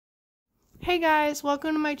Hey guys,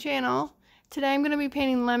 welcome to my channel. Today I'm going to be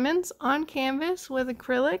painting lemons on canvas with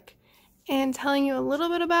acrylic and telling you a little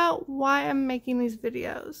bit about why I'm making these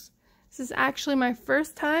videos. This is actually my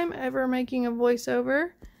first time ever making a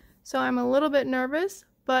voiceover, so I'm a little bit nervous,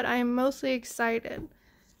 but I'm mostly excited.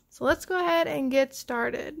 So let's go ahead and get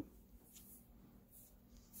started.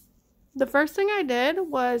 The first thing I did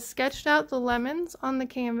was sketched out the lemons on the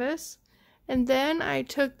canvas. And then I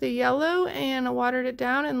took the yellow and watered it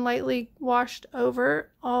down and lightly washed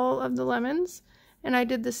over all of the lemons. And I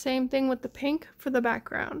did the same thing with the pink for the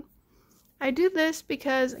background. I do this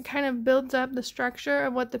because it kind of builds up the structure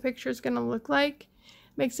of what the picture is going to look like.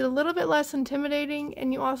 Makes it a little bit less intimidating,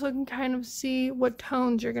 and you also can kind of see what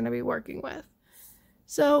tones you're going to be working with.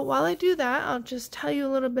 So while I do that, I'll just tell you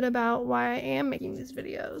a little bit about why I am making these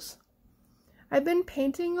videos. I've been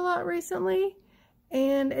painting a lot recently,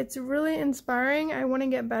 and it's really inspiring. I want to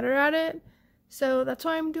get better at it, so that's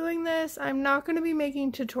why I'm doing this. I'm not going to be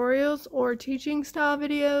making tutorials or teaching style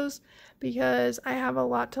videos because I have a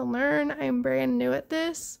lot to learn. I'm brand new at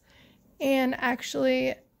this, and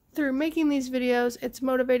actually through making these videos it's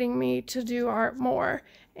motivating me to do art more,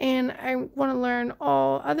 and I want to learn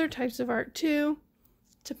all other types of art too,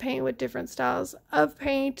 to paint with different styles of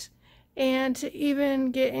paint, and to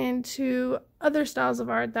even get into other styles of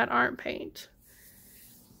art that aren't paint.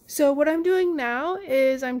 So what I'm doing now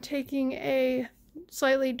is I'm taking a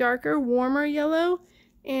slightly darker, warmer yellow,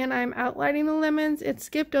 and I'm outlining the lemons. It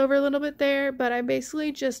skipped over a little bit there, but I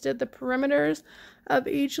basically just did the perimeters of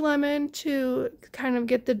each lemon to kind of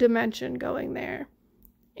get the dimension going there.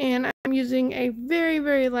 And I'm using a very,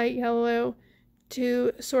 very light yellow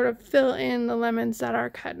to sort of fill in the lemons that are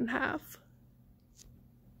cut in half.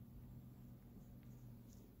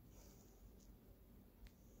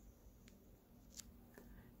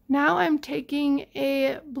 Now I'm taking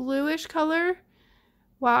a bluish color.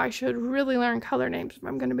 Wow, I should really learn color names if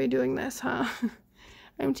I'm going to be doing this, huh?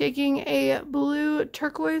 I'm taking a blue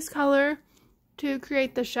turquoise color to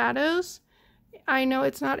create the shadows. I know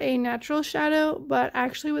it's not a natural shadow, but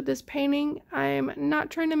actually with this painting, I'm not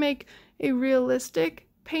trying to make a realistic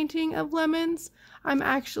painting of lemons. I'm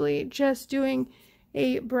actually just doing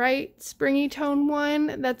a bright, springy tone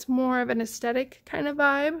one that's more of an aesthetic kind of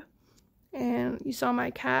vibe. And you saw my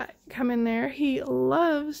cat come in there. He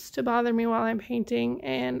loves to bother me while I'm painting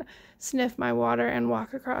and sniff my water and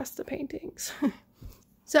walk across the paintings.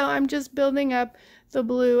 So I'm just building up the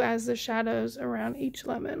blue as the shadows around each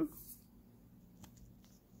lemon.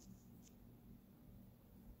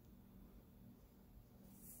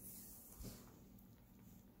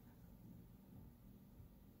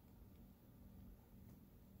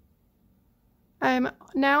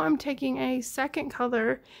 Now I'm taking a second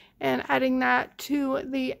color and adding that to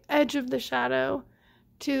the edge of the shadow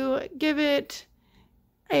to give it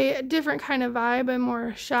a different kind of vibe, a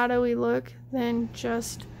more shadowy look than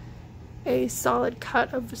just a solid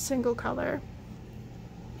cut of a single color.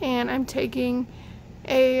 And I'm taking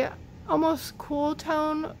a almost cool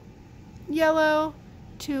tone yellow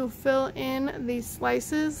to fill in the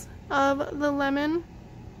slices of the lemon.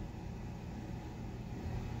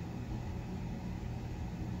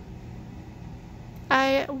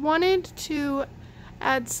 I wanted to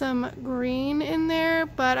add some green in there,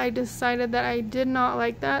 but I decided that I did not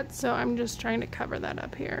like that, so I'm just trying to cover that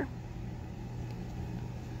up here.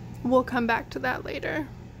 We'll come back to that later.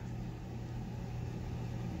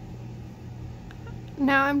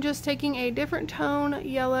 Now I'm just taking a different tone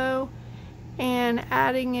yellow and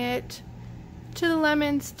adding it to the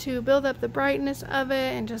lemons to build up the brightness of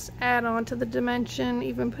it and just add on to the dimension,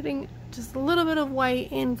 even putting just a little bit of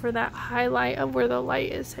white in for that highlight of where the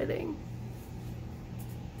light is hitting.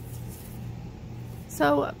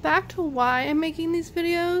 So back to why I'm making these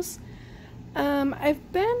videos.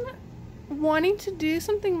 I've been wanting to do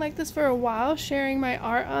something like this for a while, sharing my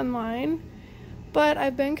art online, but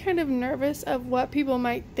I've been kind of nervous of what people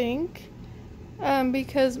might think,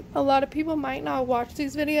 because a lot of people might not watch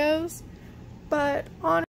these videos. But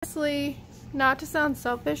honestly, not to sound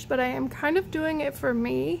selfish, but I am kind of doing it for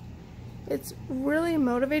me. It's really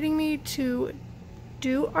motivating me to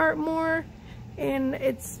do art more, and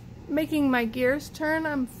it's making my gears turn.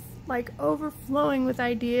 I'm like overflowing with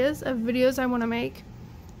ideas of videos I want to make.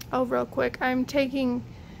 Oh, real quick, I'm taking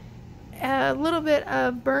a little bit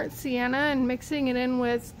of burnt sienna and mixing it in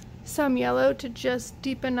with some yellow to just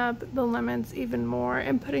deepen up the lemons even more,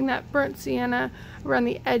 and putting that burnt sienna around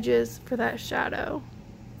the edges for that shadow.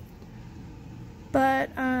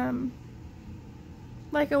 But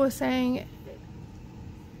like I was saying,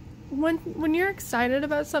 when you're excited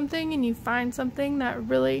about something and you find something that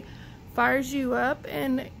really fires you up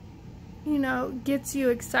and you know, gets you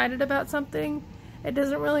excited about something, it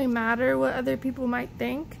doesn't really matter what other people might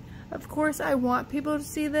think. Of course, I want people to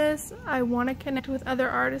see this. I want to connect with other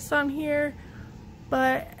artists on here,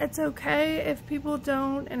 but it's okay if people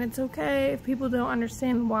don't, and it's okay if people don't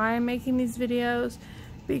understand why I'm making these videos,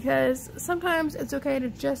 because sometimes it's okay to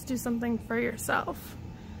just do something for yourself.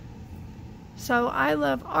 So I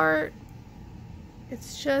love art.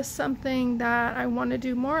 It's just something that I want to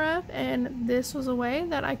do more of, and this was a way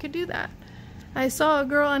that I could do that. I saw a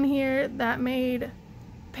girl on here that made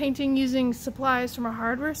painting using supplies from a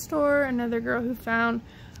hardware store, another girl who found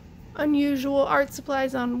unusual art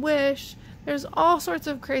supplies on Wish. There's all sorts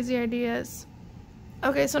of crazy ideas.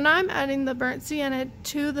 Okay, so now I'm adding the burnt sienna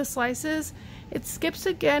to the slices. It skips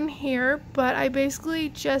again here, but I basically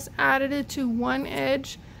just added it to one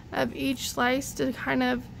edge of each slice to kind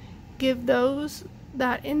of give those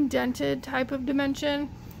that indented type of dimension.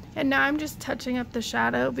 And now I'm just touching up the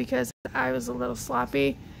shadow because I was a little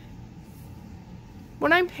sloppy.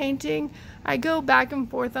 When I'm painting, I go back and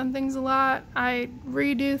forth on things a lot. I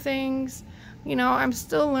redo things. You know, I'm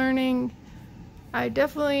still learning. I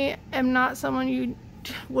definitely am not someone you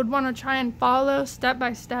would want to try and follow step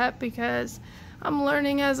by step, because I'm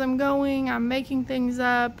learning as I'm going. I'm making things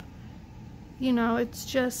up. You know,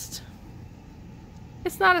 it's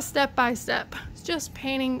not a step by step. It's just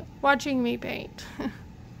painting, watching me paint.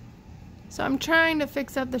 So I'm trying to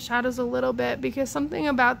fix up the shadows a little bit because something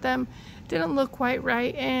about them didn't look quite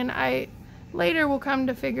right, and I later will come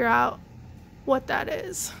to figure out what that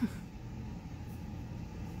is.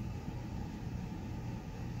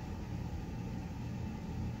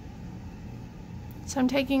 So I'm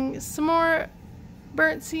taking some more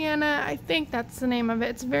burnt sienna. I think that's the name of it.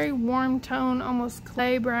 It's a very warm tone, almost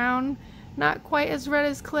clay brown. Not quite as red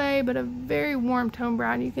as clay, but a very warm tone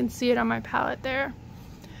brown. You can see it on my palette there.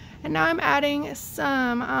 And now I'm adding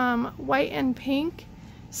some white and pink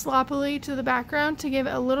sloppily to the background to give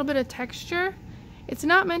it a little bit of texture. It's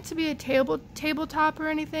not meant to be a tabletop or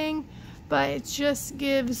anything, but it just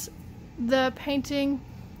gives the painting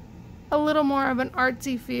a little more of an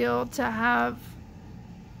artsy feel, to have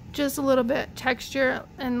just a little bit texture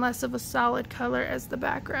and less of a solid color as the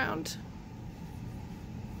background.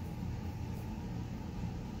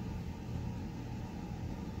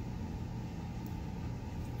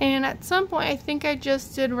 And at some point, I think I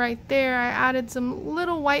just did right there, I added some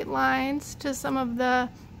little white lines to some of the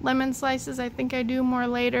lemon slices. I think I do more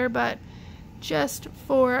later, but just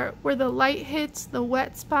for where the light hits the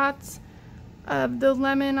wet spots of the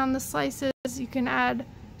lemon on the slices, you can add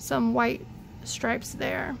some white stripes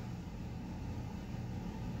there.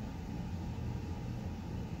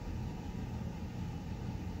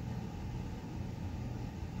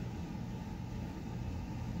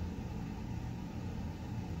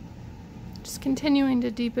 Just continuing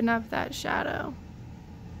to deepen up that shadow.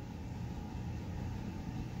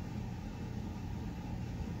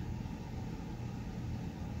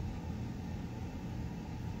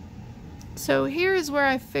 So here is where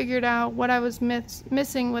I figured out what I was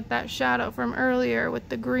missing with that shadow from earlier with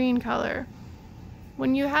the green color.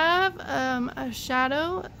 When you have a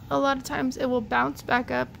shadow, a lot of times it will bounce back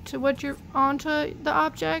up to what you're onto the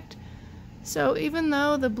object. So even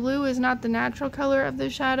though the blue is not the natural color of the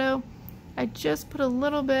shadow, I just put a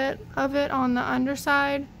little bit of it on the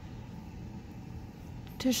underside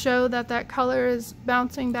to show that that color is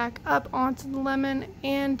bouncing back up onto the lemon,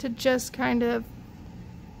 and to just kind of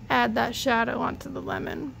add that shadow onto the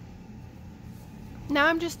lemon. Now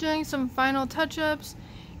I'm just doing some final touch-ups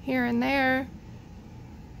here and there,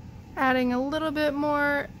 adding a little bit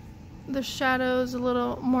more, the shadows, a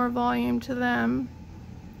little more volume to them,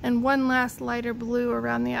 and one last lighter blue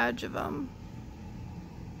around the edge of them.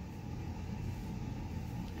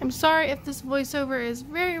 I'm sorry if this voiceover is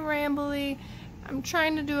very rambly. I'm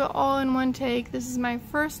trying to do it all in one take. This is my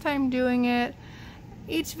first time doing it.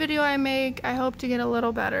 Each video I make, I hope to get a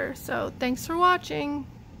little better. So thanks for watching.